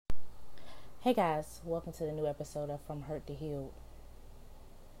Hey guys, welcome to the new episode of From Hurt to Healed.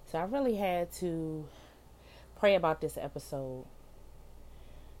 So I really had to pray about this episode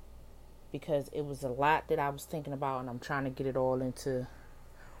because it was a lot that I was thinking about and I'm trying to get it all into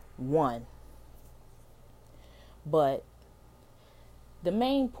one. But the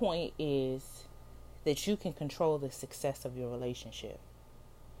main point is that you can control the success of your relationship.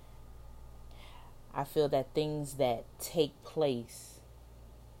 I feel that things that take place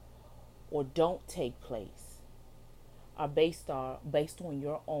or don't take place are based on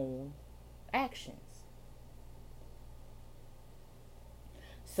your own actions.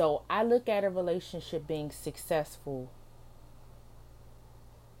 So I look at a relationship being successful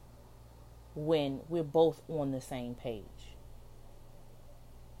when we're both on the same page.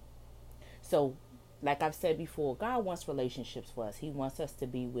 So, like I've said before, God wants relationships for us. He wants us to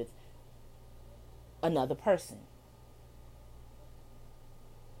be with another person.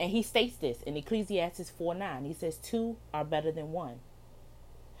 And he states this in Ecclesiastes 4:9. He says, two are better than one.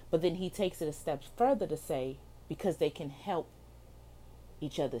 But then he takes it a step further to say, because they can help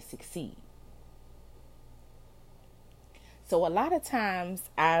each other succeed. So a lot of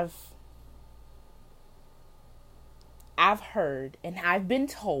times I've heard and I've been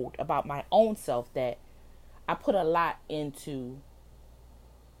told about my own self that I put a lot into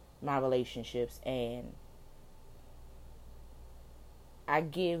my relationships and I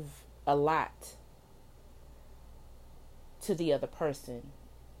give a lot to the other person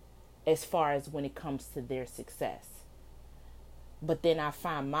as far as when it comes to their success. But then I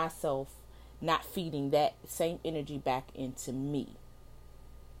find myself not feeding that same energy back into me.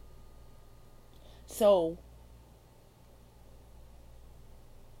 So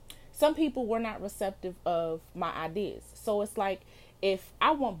some people were not receptive of my ideas. So it's like, if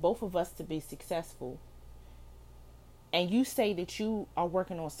I want both of us to be successful and you say that you are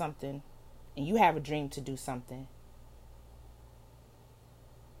working on something and you have a dream to do something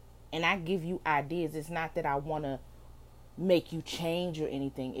and I give you ideas, it's not that I want to make you change or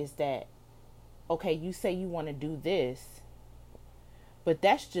anything. It's that, okay, you say you want to do this, but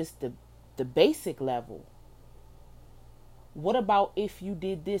that's just the basic level. What about if you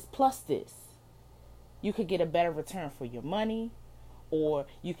did this plus this? You could get a better return for your money, or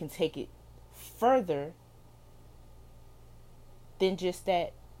you can take it further than just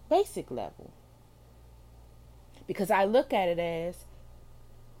that basic level. Because I look at it as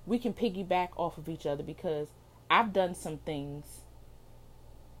we can piggyback off of each other, because I've done some things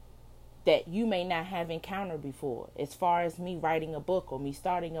that you may not have encountered before, as far as me writing a book or me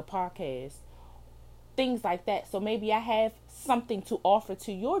starting a podcast, things like that. So maybe I have something to offer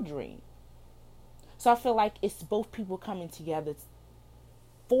to your dream. So I feel like it's both people coming together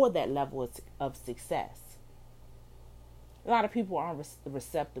for that level of success. A lot of people aren't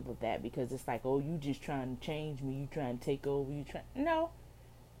receptive of that, because it's like, oh, you just trying to change me, you trying to take over, No.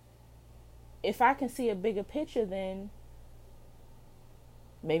 If I can see a bigger picture, then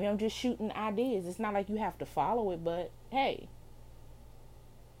maybe I'm just shooting ideas. It's not like you have to follow it, but hey,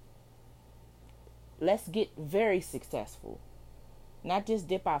 let's get very successful. Not just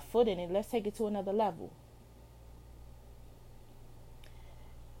dip our foot in it, let's take it to another level.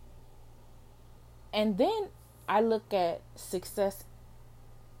 And then I look at success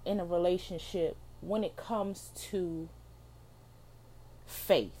in a relationship when it comes to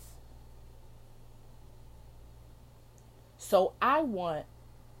faith. So I want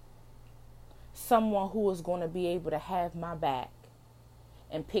someone who is going to be able to have my back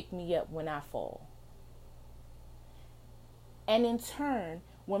and pick me up when I fall. And in turn,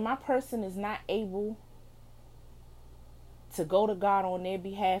 when my person is not able to go to God on their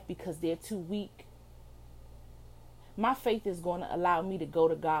behalf because they're too weak, my faith is going to allow me to go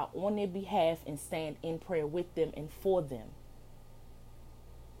to God on their behalf and stand in prayer with them and for them.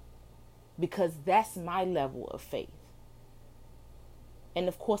 Because that's my level of faith. And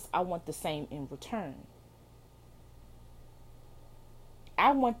of course, I want the same in return.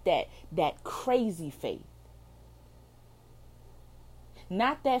 I want that crazy faith.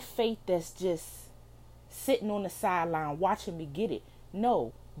 Not that faith that's just sitting on the sideline watching me get it.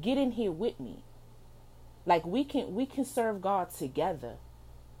 No, get in here with me. Like we can serve God together.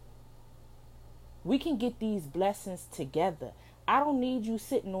 We can get these blessings together. I don't need you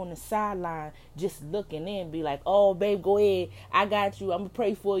sitting on the sideline just looking in, be like, oh, babe, go ahead. I got you. I'm going to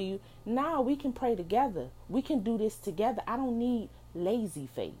pray for you. Nah, we can pray together. We can do this together. I don't need lazy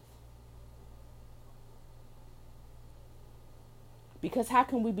faith. Because how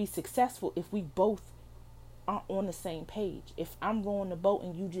can we be successful if we both aren't on the same page? If I'm rowing the boat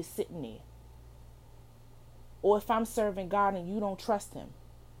and you just sitting there. Or if I'm serving God and you don't trust him.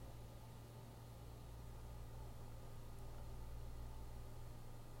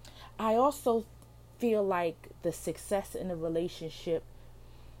 I also feel like the success in a relationship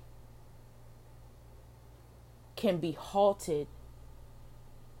can be halted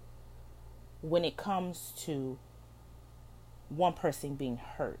when it comes to one person being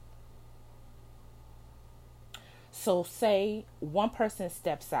hurt. So say one person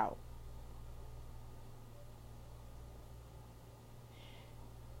steps out.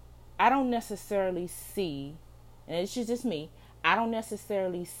 I don't necessarily see, and it's just me, I don't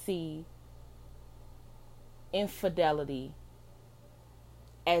necessarily see infidelity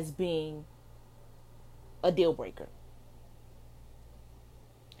as being a deal breaker.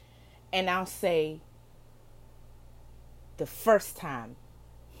 And I'll say the first time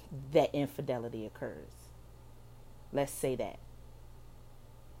that infidelity occurs. Let's say that.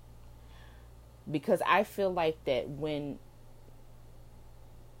 Because I feel like that when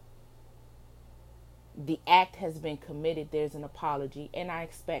the act has been committed, there's an apology, and I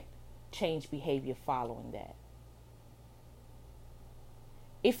expect change behavior following that.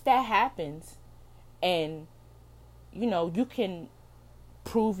 If that happens and you can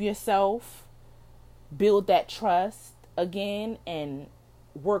prove yourself, build that trust again, and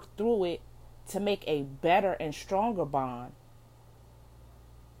work through it to make a better and stronger bond,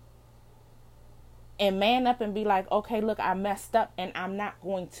 and man up and be like, okay, look, I messed up and I'm not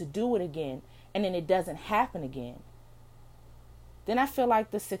going to do it again, and then it doesn't happen again, then I feel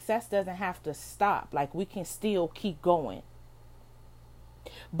like the success doesn't have to stop. Like, we can still keep going.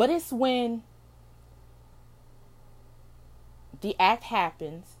 But it's when the act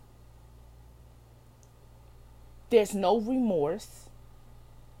happens, there's no remorse,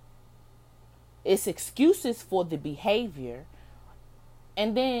 it's excuses for the behavior,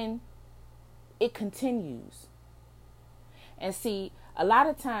 and then it continues. And see, a lot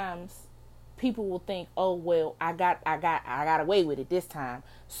of times people will think, oh well, I got away with it this time,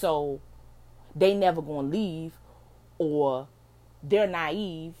 so they never gonna leave, or they're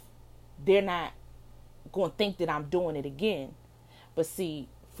naive, they're not gonna think that I'm doing it again. But see,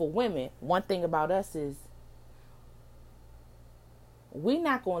 for women, one thing about us is we're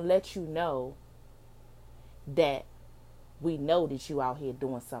not gonna let you know that we know that you out here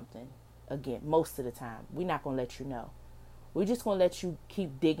doing something again. Most of the time we're not gonna let you know. We're just gonna let you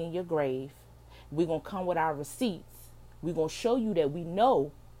keep digging your grave. We're gonna come with our receipts. We're gonna show you that we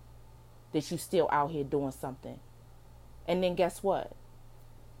know that you still out here doing something. And then guess what?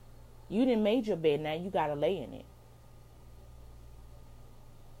 You done made your bed, now you gotta lay in it.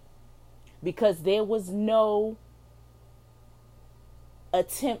 Because there was no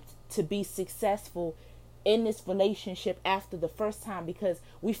attempt to be successful in this relationship after the first time, because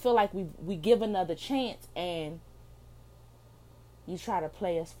we feel like we give another chance, and you try to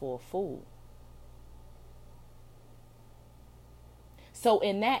play us for a fool. So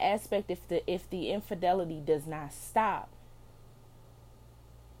in that aspect, if the infidelity does not stop,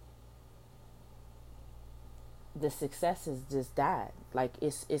 the success has just died. Like,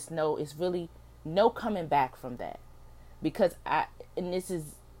 it's really no coming back from that. Because and this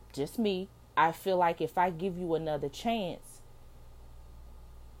is just me, I feel like if I give you another chance,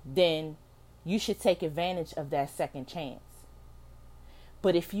 then you should take advantage of that second chance.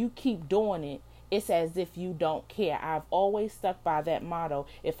 But if you keep doing it, it's as if you don't care. I've always stuck by that motto.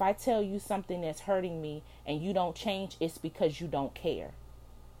 If I tell you something that's hurting me and you don't change, it's because you don't care.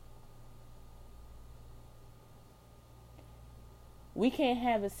 We can't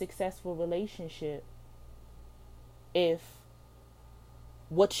have a successful relationship if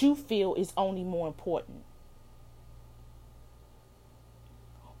what you feel is only more important,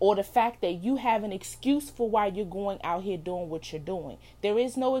 or the fact that you have an excuse for why you're going out here doing what you're doing. There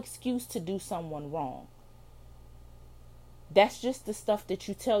is no excuse to do someone wrong. That's just the stuff that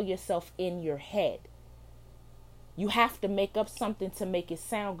you tell yourself in your head. You have to make up something to make it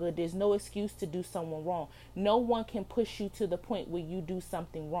sound good. There's no excuse to do someone wrong. No one can push you to the point where you do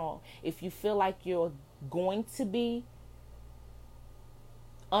something wrong. If you feel like you're going to be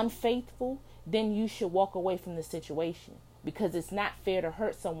unfaithful, then you should walk away from the situation, because it's not fair to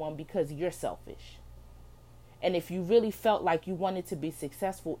hurt someone because you're selfish. And if you really felt like you wanted to be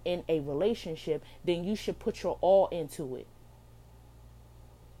successful in a relationship, then you should put your all into it.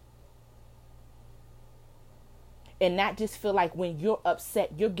 And not just feel like when you're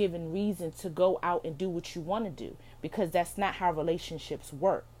upset, you're given reason to go out and do what you want to do, because that's not how relationships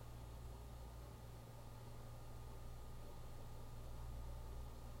work.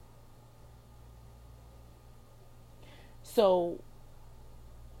 So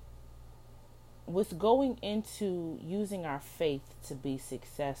with going into using our faith to be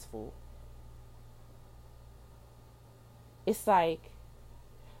successful, it's like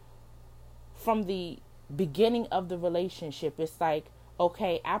from the beginning of the relationship, it's like,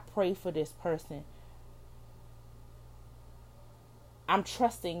 okay, I pray for this person. I'm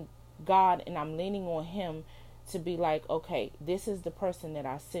trusting God and I'm leaning on Him to be like, okay, this is the person that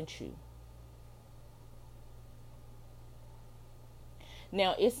I sent you.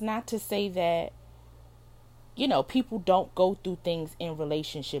 Now, it's not to say that, people don't go through things in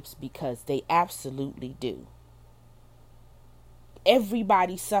relationships, because they absolutely do.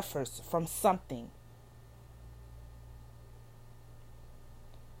 Everybody suffers from something.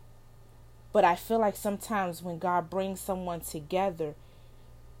 But I feel like sometimes when God brings someone together,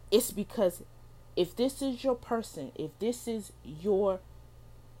 it's because if this is your person, if this is your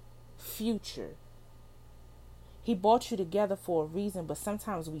future, He brought you together for a reason. But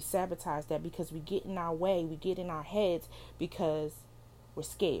sometimes we sabotage that because we get in our way, we get in our heads because we're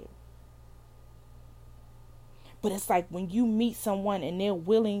scared. But it's like when you meet someone and they're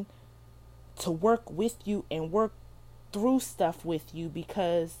willing to work with you and work through stuff with you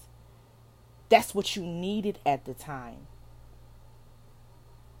because that's what you needed at the time.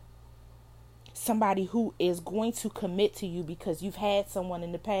 Somebody who is going to commit to you because you've had someone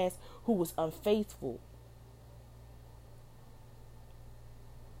in the past who was unfaithful.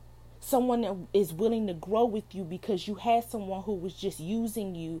 Someone that is willing to grow with you because you had someone who was just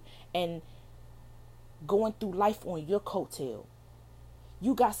using you and going through life on your coattail.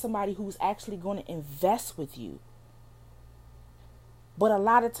 You got somebody who's actually going to invest with you. But a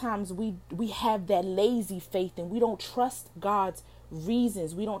lot of times we have that lazy faith and we don't trust God's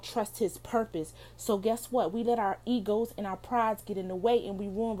reasons. We don't trust His purpose. So guess what? We let our egos and our prides get in the way and we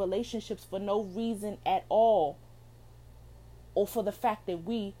ruin relationships for no reason at all. Or for the fact that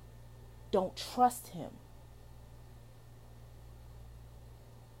we don't trust Him.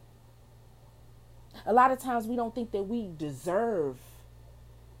 A lot of times we don't think that we deserve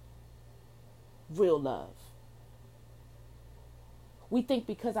real love. We think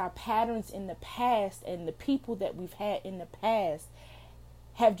because our patterns in the past and the people that we've had in the past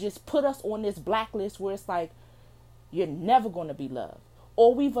have just put us on this blacklist where it's like, you're never going to be loved.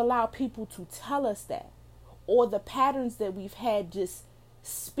 Or we've allowed people to tell us that. Or the patterns that we've had just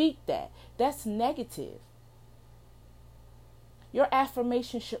speak that. That's negative. Your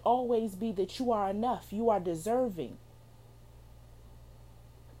affirmation should always be that you are enough. You are deserving.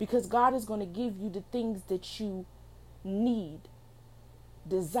 Because God is going to give you the things that you need,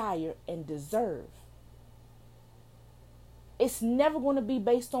 desire, and deserve. It's never going to be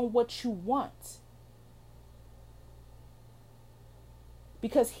based on what you want.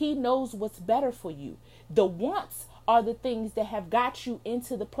 Because He knows what's better for you. The wants are the things that have got you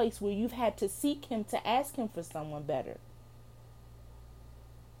into the place where you've had to seek Him to ask Him for someone better.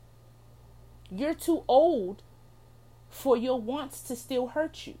 You're too old for your wants to still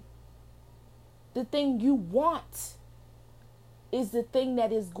hurt you. The thing you want is the thing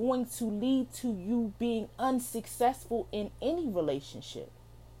that is going to lead to you being unsuccessful in any relationship.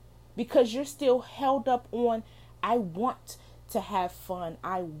 Because you're still held up on, I want to have fun.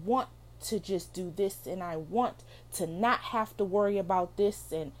 I want to just do this and I want to not have to worry about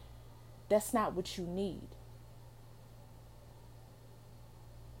this, and that's not what you need.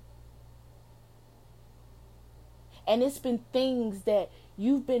 And it's been things that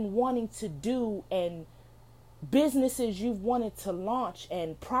you've been wanting to do and businesses you've wanted to launch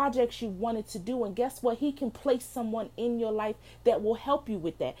and projects you've wanted to do. And guess what? He can place someone in your life that will help you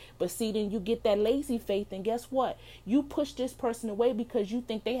with that. But see, then you get that lazy faith. And guess what? You push this person away because you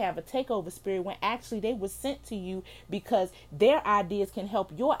think they have a takeover spirit when actually they were sent to you because their ideas can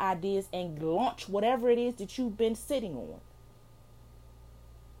help your ideas and launch whatever it is that you've been sitting on.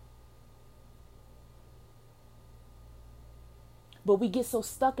 But we get so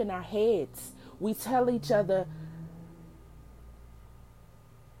stuck in our heads. We tell each other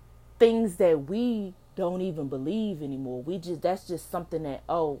things that we don't even believe anymore. That's just something that,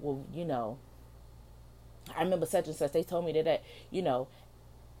 oh, well, I remember such and such. They told me that,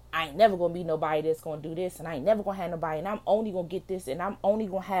 I ain't never going to be nobody that's going to do this. And I ain't never going to have nobody. And I'm only going to get this. And I'm only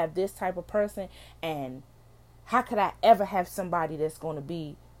going to have this type of person. And how could I ever have somebody that's going to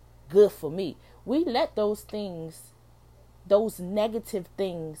be good for me? We let those things, those negative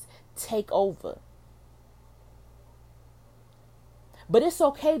things, take over. But it's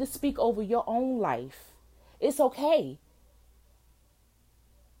okay to speak over your own life. It's okay.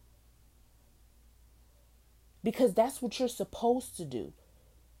 Because that's what you're supposed to do.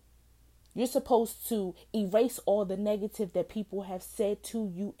 You're supposed to erase all the negative that people have said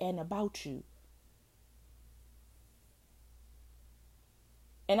to you and about you.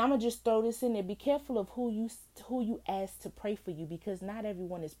 And I'm gonna just throw this in there. Be careful of who you ask to pray for you, because not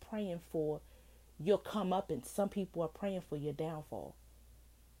everyone is praying for your come up, and some people are praying for your downfall.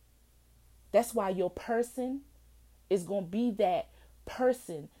 That's why your person is gonna be that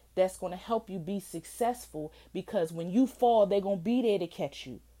person that's gonna help you be successful, because when you fall, they're gonna be there to catch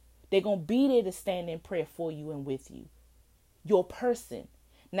you. They're gonna be there to stand in prayer for you and with you. Your person,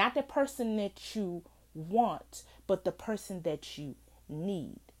 not the person that you want, but the person that you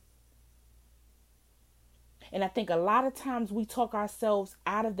need. And I think a lot of times we talk ourselves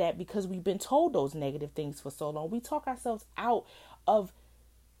out of that because we've been told those negative things for so long. We talk ourselves out of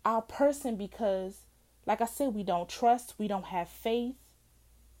our person because, like I said, we don't trust, we don't have faith.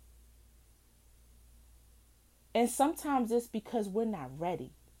 And sometimes it's because we're not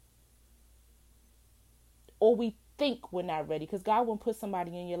ready. Or we think we're not ready, because God wouldn't put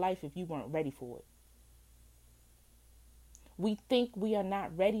somebody in your life if you weren't ready for it. We think we are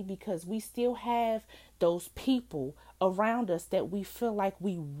not ready because we still have those people around us that we feel like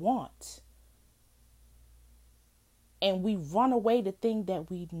we want. And we run away the thing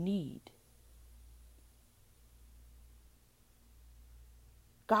that we need.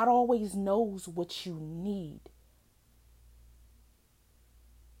 God always knows what you need.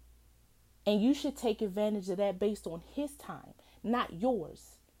 And you should take advantage of that based on His time, not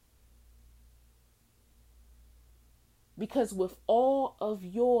yours. Because with all of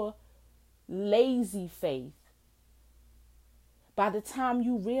your lazy faith, by the time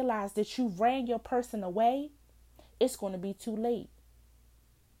you realize that you ran your person away, it's going to be too late.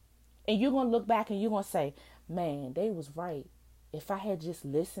 And you're going to look back and you're going to say, man, they was right. If I had just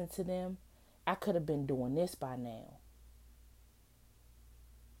listened to them, I could have been doing this by now.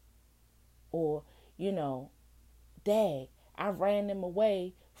 Or, dang, I ran them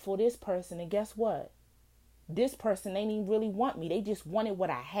away for this person. And guess what? This person, they didn't really want me. They just wanted what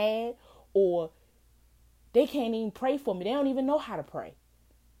I had. Or they can't even pray for me. They don't even know how to pray.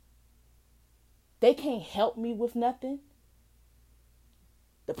 They can't help me with nothing.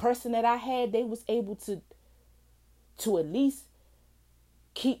 The person that I had, they was able to at least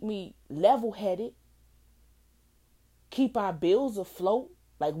keep me level-headed. Keep our bills afloat.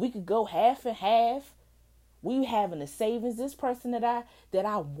 Like we could go half and half. We having the savings. This person that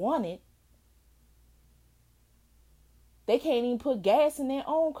I wanted, they can't even put gas in their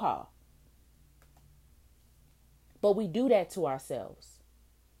own car. But we do that to ourselves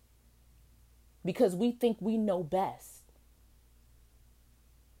because we think we know best.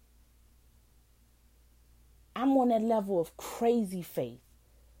 I'm on that level of crazy faith.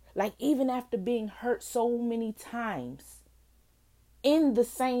 Like even after being hurt so many times, in the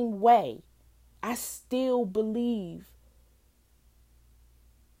same way, I still believe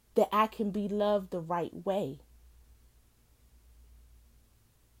that I can be loved the right way.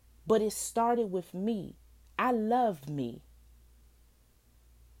 But it started with me. I love me.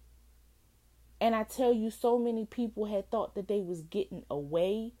 And I tell you, so many people had thought that they was getting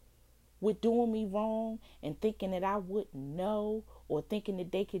away with doing me wrong and thinking that I wouldn't know, or thinking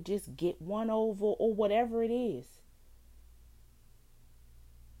that they could just get one over, or whatever it is.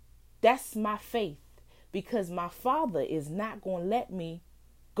 That's my faith, because my Father is not going to let me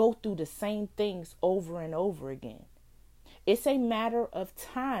go through the same things over and over again. It's a matter of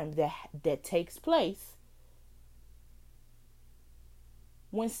time that takes place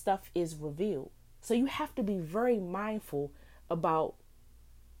when stuff is revealed. So you have to be very mindful about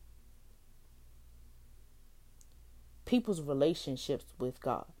people's relationships with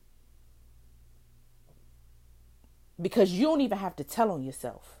God. Because you don't even have to tell on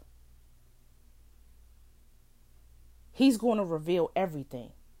yourself. He's going to reveal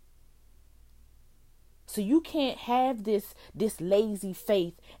everything. So you can't have this lazy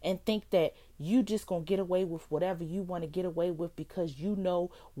faith and think that you just going to get away with whatever you want to get away with because you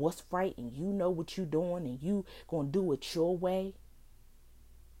know what's right and you know what you're doing and you going to do it your way.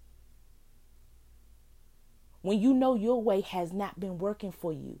 When you know your way has not been working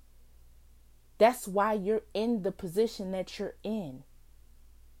for you. That's why you're in the position that you're in.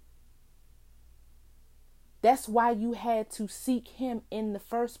 That's why you had to seek Him in the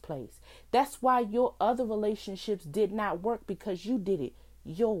first place. That's why your other relationships did not work, because you did it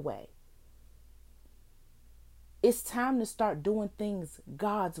your way. It's time to start doing things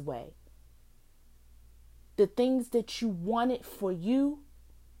God's way. The things that you wanted for you,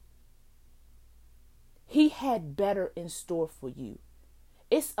 He had better in store for you.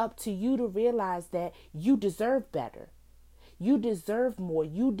 It's up to you to realize that you deserve better. You deserve more.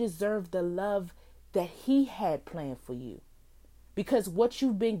 You deserve the love that He had planned for you. Because what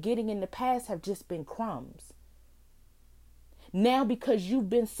you've been getting in the past have just been crumbs. Now, because you've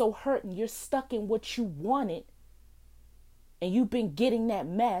been so hurt and you're stuck in what you wanted and you've been getting that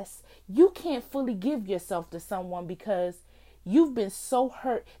mess, you can't fully give yourself to someone because you've been so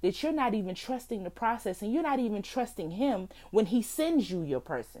hurt that you're not even trusting the process and you're not even trusting him when he sends you your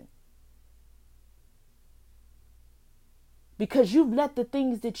person. Because you've let the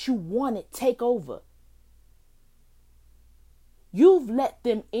things that you wanted take over. You've let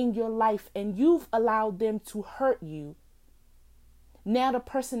them in your life and you've allowed them to hurt you. Now the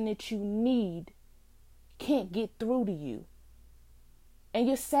person that you need can't get through to you. And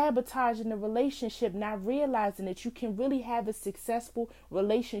you're sabotaging the relationship, not realizing that you can really have a successful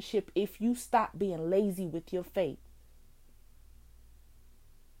relationship if you stop being lazy with your faith.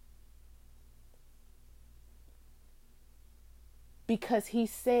 Because he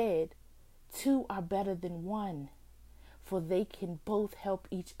said, 2 are better than 1, for they can both help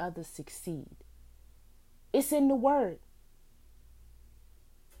each other succeed. It's in the word.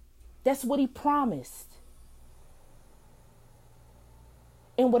 That's what he promised.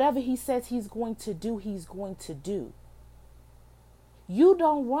 And whatever he says he's going to do, he's going to do. You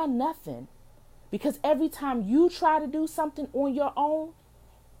don't run nothing. Because every time you try to do something on your own,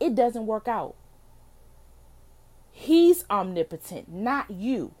 it doesn't work out. He's omnipotent, not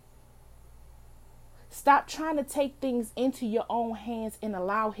you. Stop trying to take things into your own hands and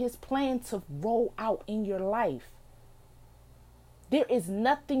allow his plan to roll out in your life. There is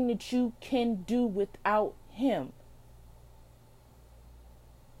nothing that you can do without him.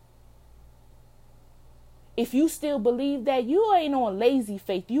 If you still believe that, you ain't on lazy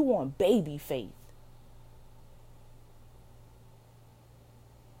faith, you on baby faith.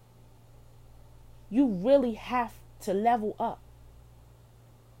 You really have to level up.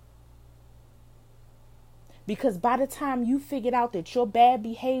 Because by the time you figured out that your bad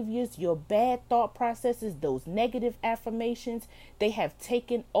behaviors, your bad thought processes, those negative affirmations, they have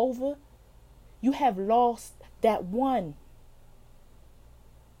taken over, you have lost that one.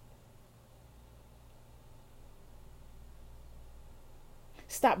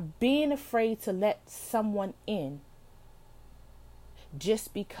 Stop being afraid to let someone in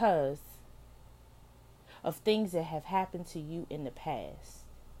just because of things that have happened to you in the past.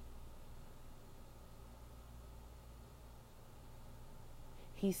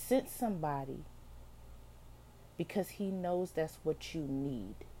 He sent somebody because he knows that's what you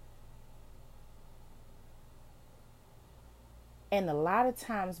need. And a lot of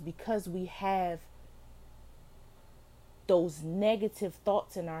times, because we have those negative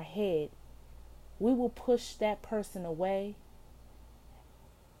thoughts in our head, we will push that person away,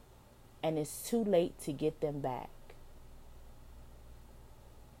 and it's too late to get them back.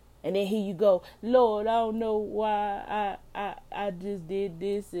 And then here you go, Lord, I don't know why I just did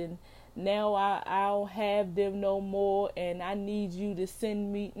this, and now I don't have them no more, and I need you to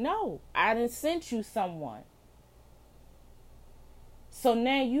send me. No, I done sent you someone. So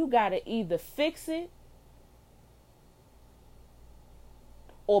now you got to either fix it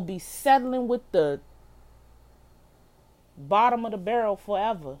or be settling with the bottom of the barrel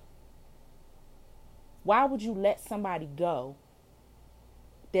forever. Why would you let somebody go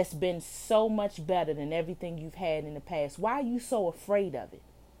that's been so much better than everything you've had in the past? Why are you so afraid of it?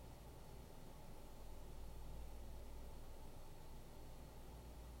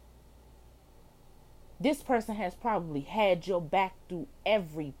 This person has probably had your back through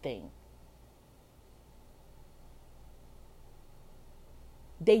everything.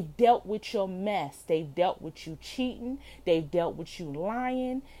 They've dealt with your mess. They've dealt with you cheating. They've dealt with you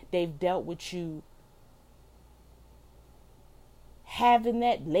lying. They've dealt with you having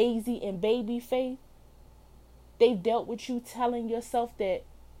that lazy and baby faith. They've dealt with you telling yourself that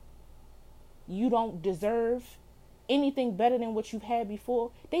you don't deserve anything better than what you've had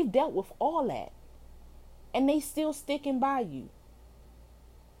before. They've dealt with all that. And they still sticking by you.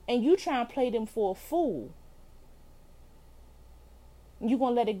 And you try and play them for a fool. You're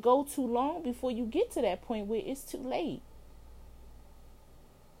going to let it go too long before you get to that point where it's too late.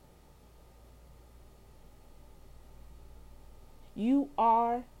 You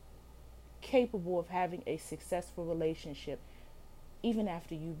are capable of having a successful relationship even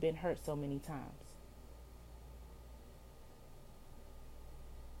after you've been hurt so many times.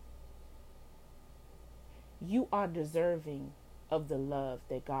 You are deserving of the love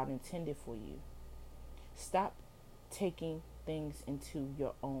that God intended for you. Stop taking things into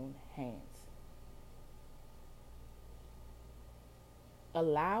your own hands.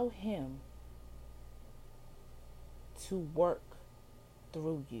 Allow him to work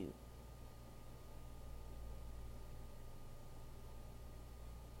through you.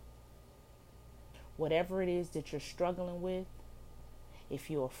 Whatever it is that you're struggling with, if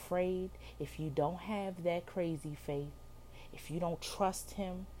you're afraid, if you don't have that crazy faith, if you don't trust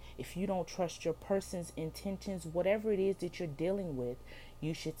him, if you don't trust your person's intentions, whatever it is that you're dealing with,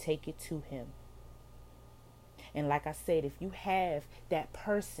 you should take it to him. And like I said, if you have that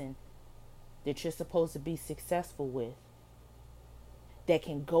person that you're supposed to be successful with, that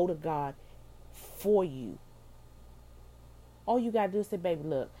can go to God for you, all you got to do is say, baby,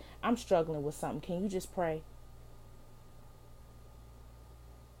 look, I'm struggling with something. Can you just pray?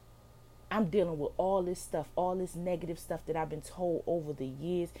 I'm dealing with all this stuff, all this negative stuff that I've been told over the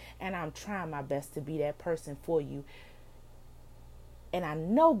years, and I'm trying my best to be that person for you. And I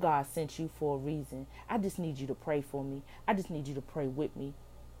know God sent you for a reason. I just need you to pray for me. I just need you to pray with me.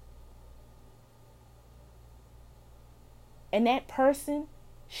 And that person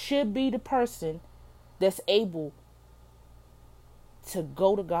should be the person that's able to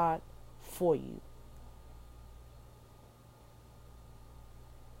go to God for you.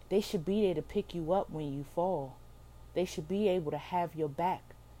 They should be there to pick you up when you fall. They should be able to have your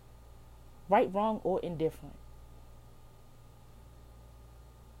back, right, wrong, or indifferent.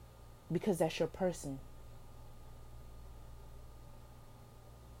 Because that's your person.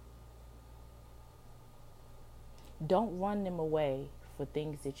 Don't run them away for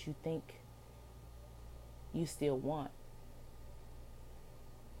things that you think you still want.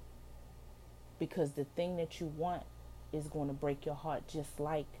 Because the thing that you want is going to break your heart, just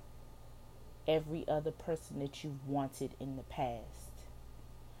like every other person that you've wanted in the past.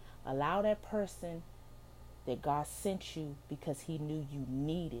 Allow that person that God sent you because he knew you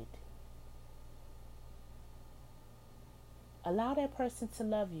needed. Allow that person to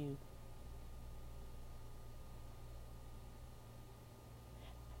love you.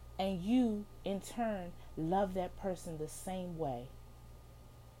 And you, in turn, love that person the same way.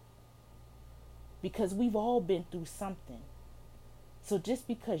 Because we've all been through something. So just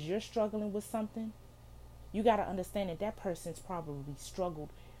because you're struggling with something, you got to understand that that person's probably struggled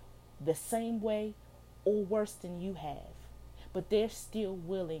the same way or worse than you have. But they're still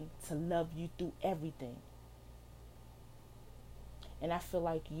willing to love you through everything. And I feel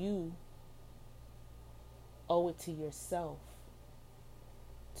like you owe it to yourself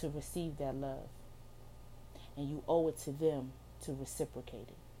to receive that love. And you owe it to them to reciprocate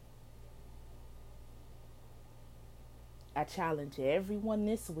it. I challenge everyone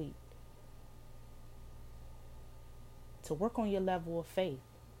this week to work on your level of faith.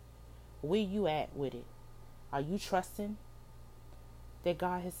 Where you at with it? Are you trusting that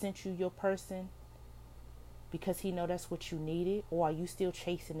God has sent you your person because he know that's what you needed? Or are you still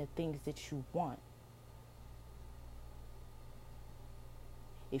chasing the things that you want?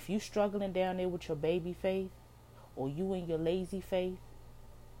 If you struggling down there with your baby faith, or you in your lazy faith,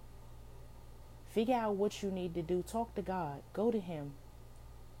 figure out what you need to do. Talk to God. Go to him.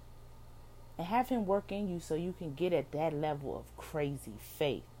 And have him work in you so you can get at that level of crazy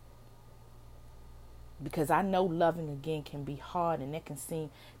faith. Because I know loving again can be hard, and it can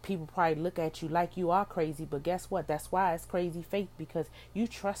seem, people probably look at you like you are crazy. But guess what? That's why it's crazy faith, because you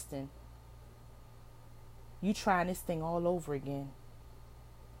trusting. You trying this thing all over again.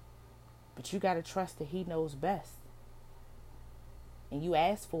 But you got to trust that he knows best. And you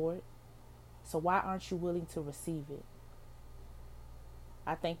ask for it. So why aren't you willing to receive it?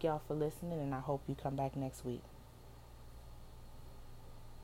 I thank y'all for listening, and I hope you come back next week.